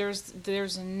mean,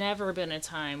 there's never been a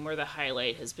time where the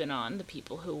highlight has been on the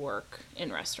people who work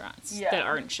in restaurants that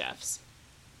aren't chefs.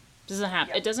 Doesn't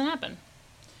happen. Yep. It doesn't happen.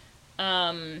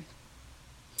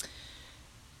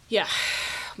 Yeah.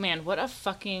 Man, what a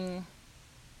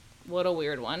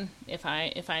weird one, if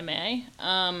I may. If I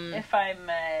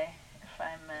may.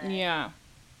 Yeah.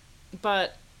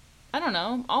 But I don't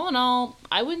know. All in all,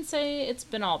 I wouldn't say it's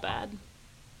been all bad.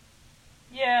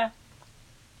 Yeah.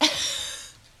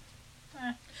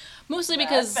 Mostly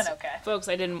because, it's been okay. Folks,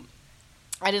 I didn't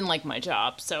like my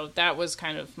job, so that was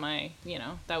kind of my,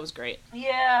 that was great.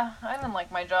 Yeah, I didn't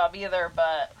like my job either,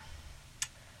 but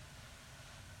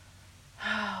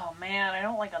oh man, I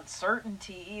don't like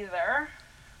uncertainty either.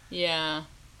 Yeah,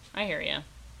 I hear you.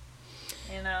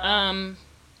 You know.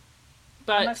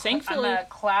 But thankfully, I'm a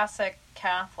classic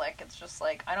Catholic. It's just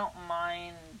like I don't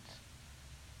mind.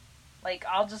 Like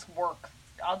I'll just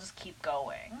keep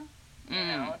going. You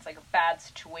know, it's like a bad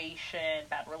situation,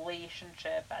 bad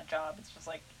relationship, bad job. It's just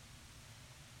like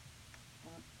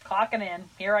clocking in.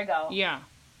 Here I go. Yeah.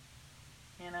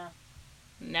 You know.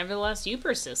 Nevertheless, you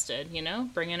persisted.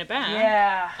 Bringing it back.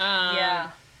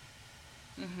 Yeah.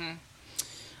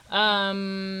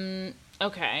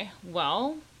 Okay.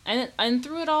 Well, and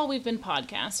through it all, we've been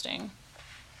podcasting.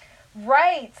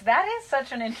 Right. That is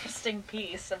such an interesting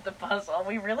piece of the puzzle.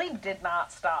 We really did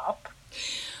not stop.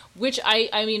 Which,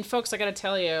 I mean, folks, I gotta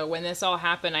tell you, when this all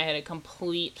happened, I had a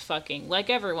complete fucking, like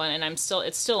everyone, and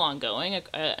it's still ongoing,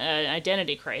 an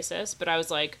identity crisis, but I was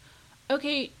like,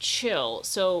 okay, chill.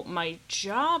 So my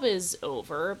job is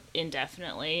over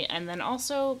indefinitely, and then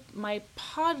also my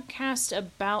podcast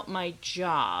about my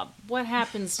job. What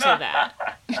happens to that?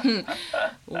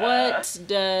 What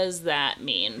does that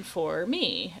mean for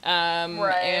me?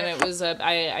 Right. And it was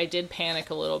I did panic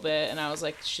a little bit, and I was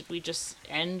like, should we just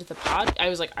end the pod? I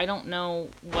was like, I don't know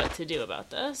what to do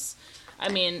about this. I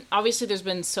mean, obviously there's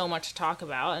been so much to talk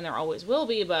about, and there always will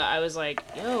be, but I was like,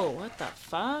 yo, what the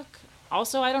fuck?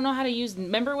 Also, I don't know how to use...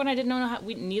 Remember when I didn't know how...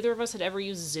 neither of us had ever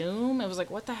used Zoom? It was like,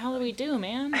 what the hell do we do,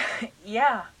 man?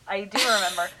 Yeah, I do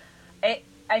remember. It's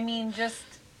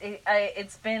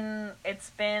been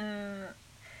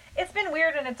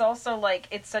weird, and it's also like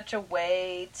it's such a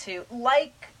way to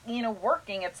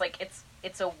working. It's like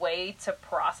it's a way to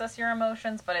process your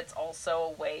emotions, but it's also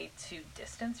a way to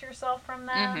distance yourself from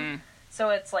them.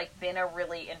 So it's like been a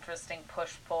really interesting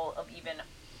push pull of even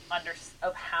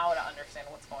of how to understand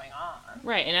what's going on.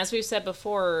 Right, and as we've said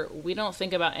before, we don't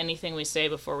think about anything we say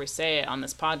before we say it on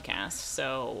this podcast.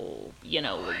 So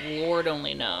Lord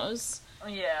only knows.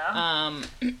 Yeah.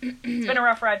 It's been a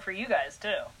rough ride for you guys too.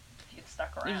 If you've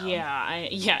stuck around.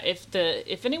 Yeah.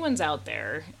 If anyone's out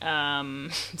there,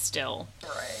 still.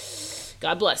 Right.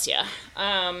 God bless you.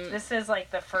 This is like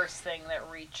the first thing that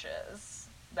reaches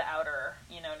the outer.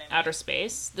 You know what I mean? Outer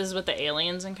space. This is what the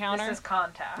aliens encounter. This is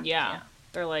Contact. Yeah.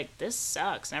 They're like, this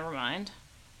sucks. Never mind.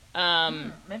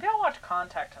 Maybe I'll watch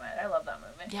Contact tonight. I love that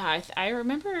movie. Yeah, I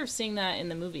remember seeing that in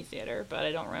the movie theater, but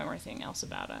I don't remember anything else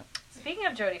about it. Speaking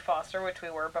of Jodie Foster, which we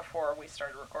were before we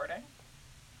started recording.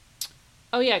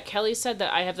 Oh yeah, Kelly said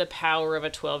that I have the power of a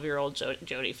 12-year-old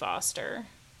Jodie Foster.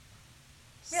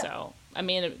 Yeah. So, I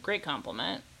mean, a great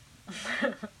compliment.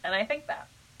 And I think that.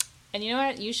 And you know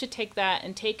what? You should take that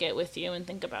and take it with you and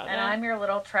think about it. And I'm your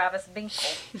little Travis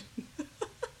Binkle.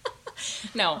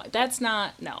 No, that's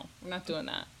not... No. We're not doing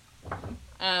that.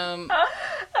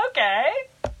 Okay.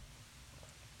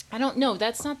 I don't know.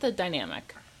 That's not the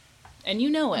dynamic. And you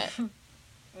know it.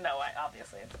 No,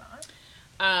 obviously it's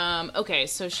not. Okay,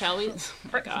 so shall we... Oh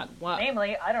my God. What?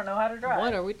 Namely, I don't know how to drive.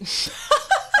 What are we...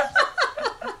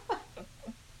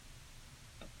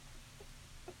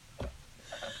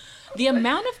 The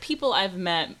amount of people I've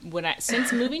met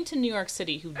since moving to New York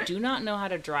City who do not know how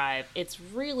to drive, it's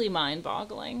really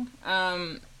mind-boggling.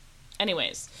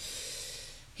 Anyways,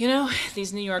 you know,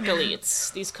 these New York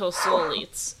elites, these coastal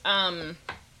elites.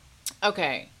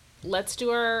 Okay, let's do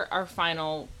our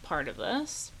final part of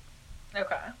this.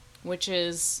 Okay. Which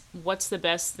is, what's the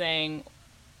best thing?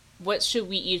 What should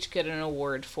we each get an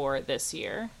award for this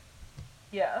year?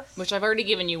 Yes. Which I've already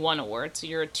given you one award, so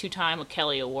you're a 2-time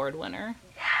Kelly Award winner.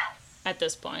 Yes. At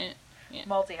this point. Yeah.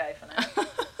 Multi-hyphenate.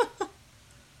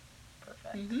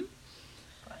 Perfect. Mm-hmm.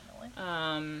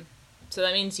 Finally. So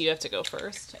that means you have to go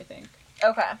first, I think.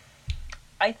 Okay.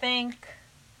 I think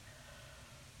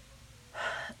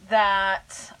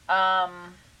that,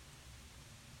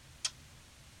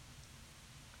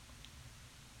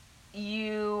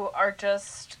 you're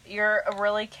a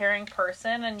really caring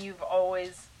person, and you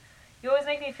always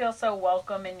make me feel so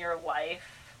welcome in your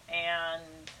life, and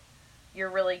you're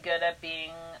really good at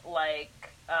being, like,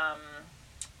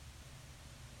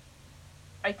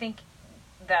 I think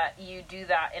that you do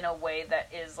that in a way that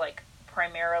is, like,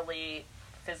 primarily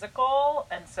physical,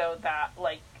 and so that,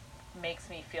 like, makes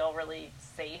me feel really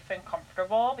safe and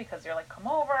comfortable, because you're like, come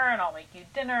over, and I'll make you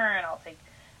dinner,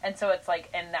 and so it's like,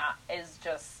 and that is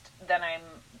just, then I'm,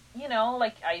 you know,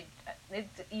 like,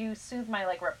 you soothe my,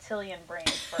 like, reptilian brain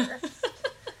first,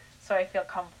 so I feel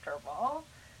comfortable.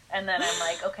 And then I'm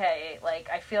like, okay, like,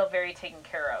 I feel very taken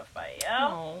care of by you.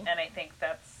 Aww. And I think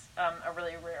that's a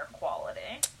really rare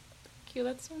quality. Thank you,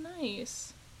 that's so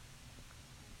nice.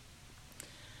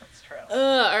 That's true.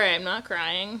 Alright, I'm not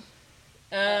crying.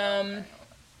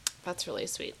 That's really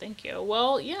sweet, thank you.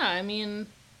 Well, yeah, I mean,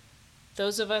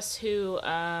 those of us who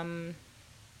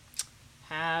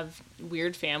have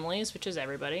weird families, which is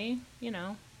everybody, you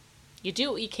know, you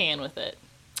do what you can with it.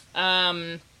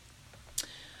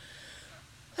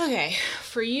 Okay,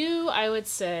 for you, I would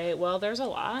say, well, there's a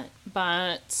lot,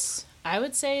 but I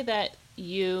would say that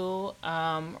you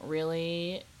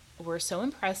really were so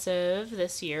impressive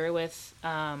this year with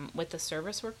the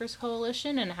Service Workers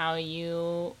Coalition, and how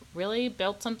you really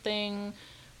built something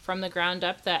from the ground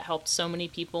up that helped so many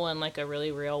people in, like, a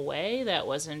really real way, that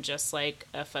wasn't just, like,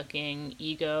 a fucking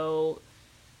ego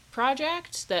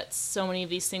project that so many of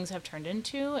these things have turned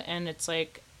into, and it's,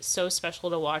 like, so special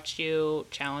to watch you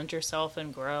challenge yourself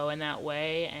and grow in that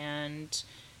way and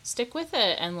stick with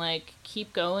it and, like,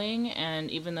 keep going. And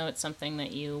even though it's something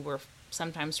that you were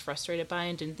sometimes frustrated by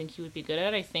and didn't think you would be good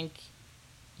at, I think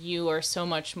you are so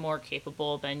much more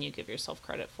capable than you give yourself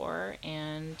credit for,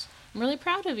 and I'm really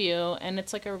proud of you. And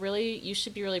it's like you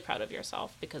should be really proud of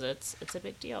yourself, because it's a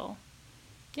big deal.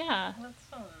 Yeah. That's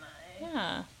so nice.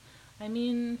 Yeah. I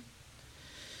mean,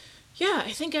 yeah,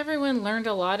 I think everyone learned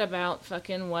a lot about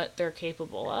fucking what they're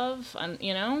capable of, and,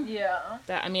 you know? Yeah.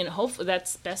 That, I mean, hopefully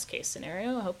that's best case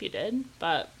scenario. I hope you did,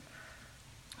 but...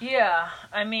 Yeah,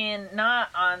 I mean, not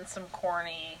on some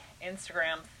corny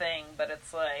Instagram thing, but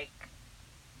it's like,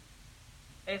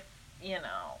 if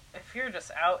you're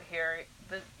just out here,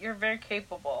 you're a very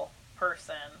capable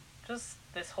person. Just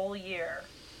this whole year.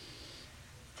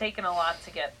 It's taken a lot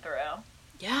to get through.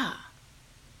 Yeah.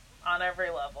 On every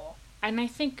level. And I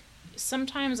think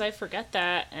sometimes I forget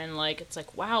that, and, like, it's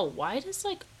like, wow, why does,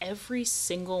 like, every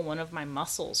single one of my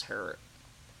muscles hurt?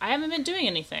 I haven't been doing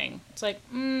anything. It's like,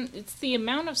 it's the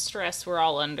amount of stress we're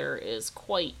all under is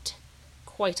quite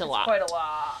a lot. Quite a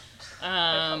lot.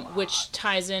 Which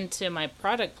ties into my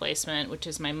product placement, which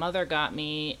is my mother got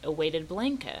me a weighted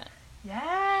blanket.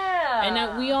 Yeah.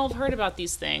 And we all have heard about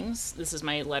these things. This is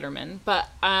my Letterman. But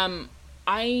I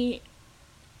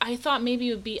thought maybe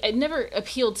it would be... It never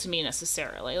appealed to me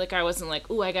necessarily. Like, I wasn't like,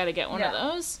 ooh, I gotta get one of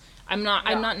those. I'm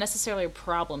not necessarily a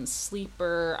problem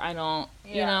sleeper. I don't,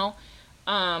 you know...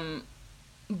 and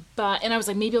I was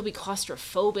like, maybe I'll be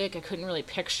claustrophobic. I couldn't really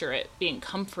picture it being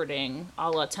comforting a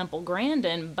la Temple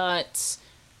Grandin, but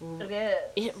it is.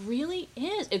 It really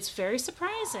is. It's very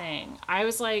surprising. I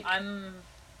was like, I'm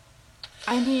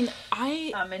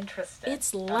interested.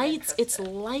 It's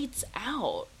lights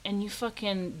out, and you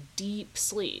fucking deep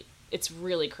sleep. It's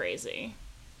really crazy.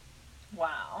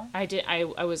 Wow.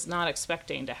 I was not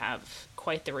expecting to have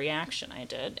quite the reaction I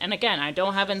did. And again, I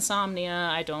don't have insomnia.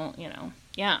 I don't, yeah.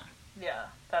 Yeah,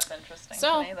 that's interesting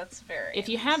so, to me. That's very if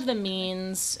you have the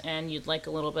means and you'd like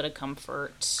a little bit of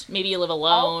comfort, maybe you live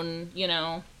alone,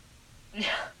 Yeah.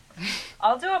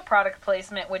 I'll do a product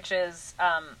placement, which is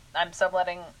I'm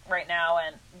subletting right now,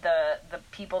 and the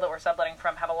people that we're subletting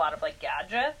from have a lot of like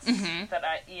gadgets that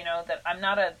that I'm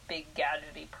not a big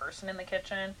gadgety person in the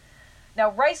kitchen.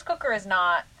 Now, rice cooker is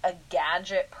not a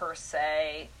gadget per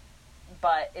se,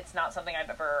 but it's not something I've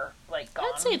ever like gone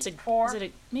I'd say it's for.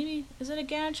 Is it a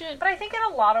gadget? But I think in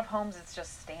a lot of homes it's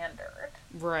just standard.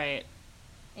 Right.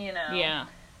 Yeah.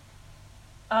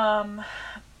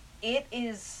 It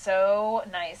is so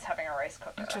nice having a rice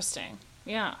cooker. Interesting.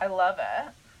 Yeah. I love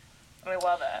it.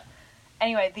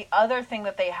 Anyway, the other thing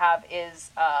that they have is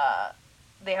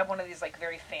they have one of these like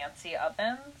very fancy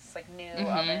ovens, like new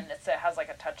oven. It has like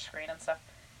a touch screen and stuff,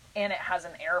 and it has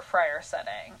an air fryer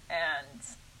setting. And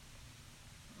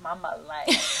mama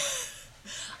life.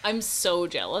 I'm so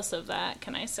jealous of that.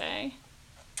 Can I say?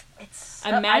 It's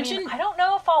imagine. I don't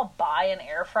know if I'll buy an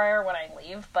air fryer when I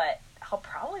leave, but I'll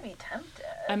probably be tempted.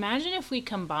 Imagine if we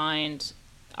combined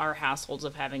our households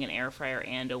of having an air fryer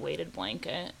and a weighted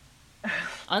blanket.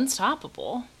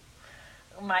 Unstoppable.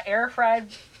 My air fried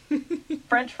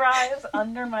French fries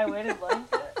under my weighted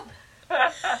blanket.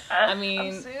 I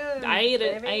mean, soothed, I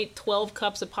baby. ate 12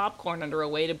 cups of popcorn under a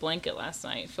weighted blanket last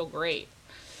night. I feel great.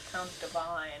 Sounds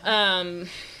divine.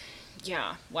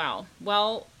 Yeah, wow.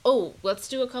 Well, let's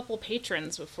do a couple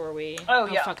patrons before we...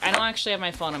 Yeah. Fuck. I don't actually have my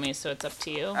phone on me, so it's up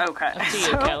to you. Okay. Up to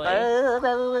you, Kelly.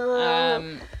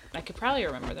 I could probably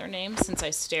remember their names since I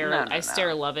stare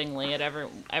stare lovingly at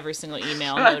every single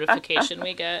email notification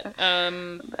we get.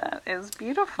 That is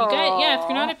beautiful. If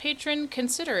you're not a patron,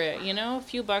 consider it. A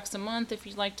few bucks a month if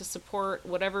you'd like to support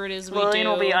whatever it is we do. William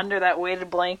will be under that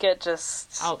weighted blanket,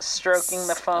 just stroking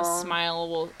the phone. A smile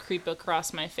will creep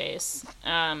across my face.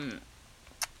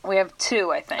 We have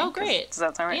two, I think. Oh, great. Does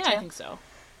that sound right? Yeah, I think so.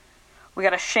 We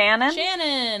got a Shannon.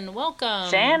 Shannon, welcome.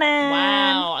 Shannon.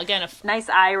 Wow. Again, nice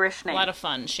Irish name. A lot of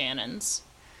fun Shannons.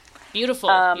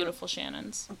 Beautiful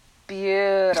Shannons.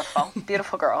 Beautiful.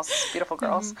 Beautiful girls. Beautiful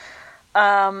girls.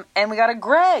 And we got a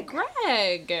Greg.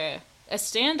 Greg. A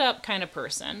stand-up kind of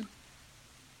person.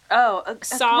 Oh,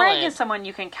 solid. Greg is someone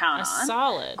you can count on.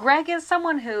 Solid. Greg is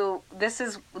someone who, this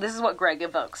is what Greg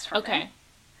evokes for me.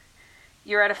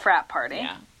 You're at a frat party.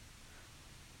 Yeah.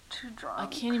 Too drunk. I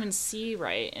can't even see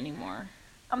right anymore.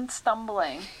 I'm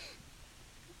stumbling.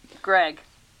 Greg,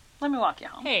 let me walk you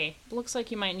home. Hey, looks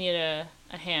like you might need a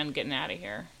hand getting out of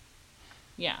here.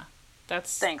 Yeah.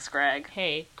 Thanks, Greg.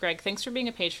 Hey, Greg, thanks for being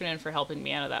a patron and for helping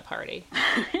me out of that party.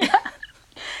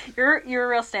 You're a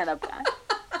real stand-up guy.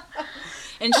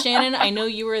 And Shannon, I know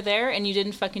you were there and you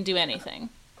didn't fucking do anything.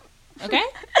 Okay?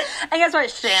 And guess what,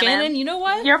 Shannon? Shannon, you know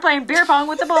what? You're playing beer pong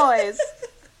with the boys.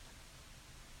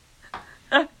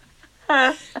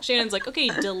 Shannon's like, okay,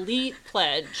 delete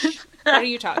pledge. What are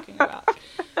you talking about?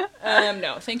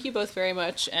 No, thank you both very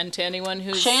much. And to anyone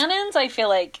who's... Shannon's, I feel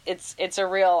like it's a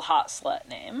real hot slut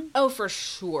name. Oh, for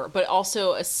sure. But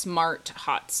also a smart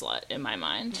hot slut in my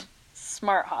mind.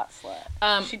 Smart hot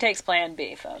slut. She takes plan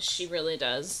B, folks. She really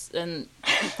does. And,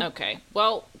 okay.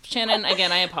 Well, Shannon,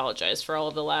 again, I apologize for all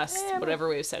of the whatever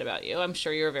we've said about you. I'm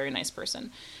sure you're a very nice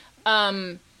person.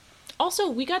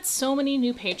 Also, we got so many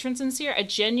new patrons this year. A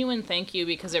genuine thank you,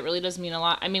 because it really does mean a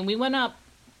lot. I mean, we went up,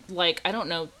 like, I don't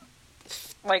know.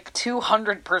 Like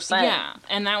 200%. Yeah,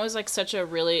 and that was, like, such a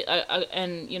really,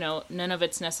 and, none of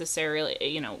it's necessarily,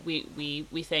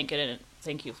 we thank it and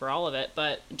thank you for all of it,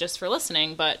 but just for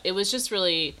listening. But it was just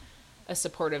really a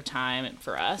supportive time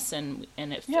for us, and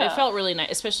it felt really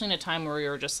nice, especially in a time where we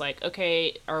were just like,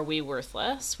 okay, are we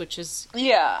worthless? Which is...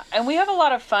 Yeah, and we have a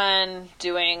lot of fun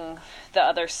doing the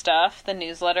other stuff, the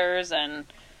newsletters and,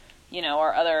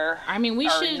 our other... I mean, we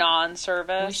should...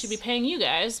 non-service. We should be paying you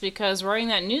guys, because writing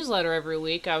that newsletter every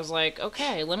week, I was like,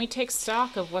 okay, let me take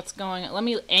stock of what's going on. Let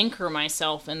me anchor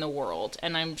myself in the world.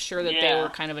 And I'm sure that they were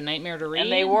kind of a nightmare to read.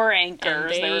 And they were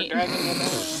anchors. They were dragging them in.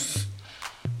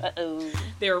 Uh-oh.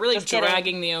 They were really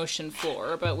dragging the ocean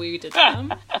floor, but we did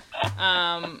them.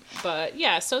 But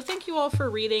yeah, so thank you all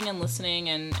for reading and listening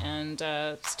and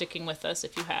sticking with us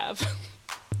if you have.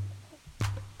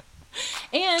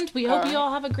 And we hope you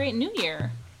all have a great New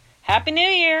Year. Happy New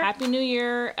Year. Happy New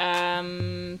Year.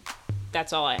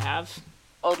 That's all I have.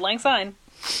 Old Lang Syne.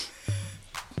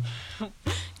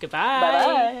 Goodbye.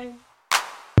 Bye-bye.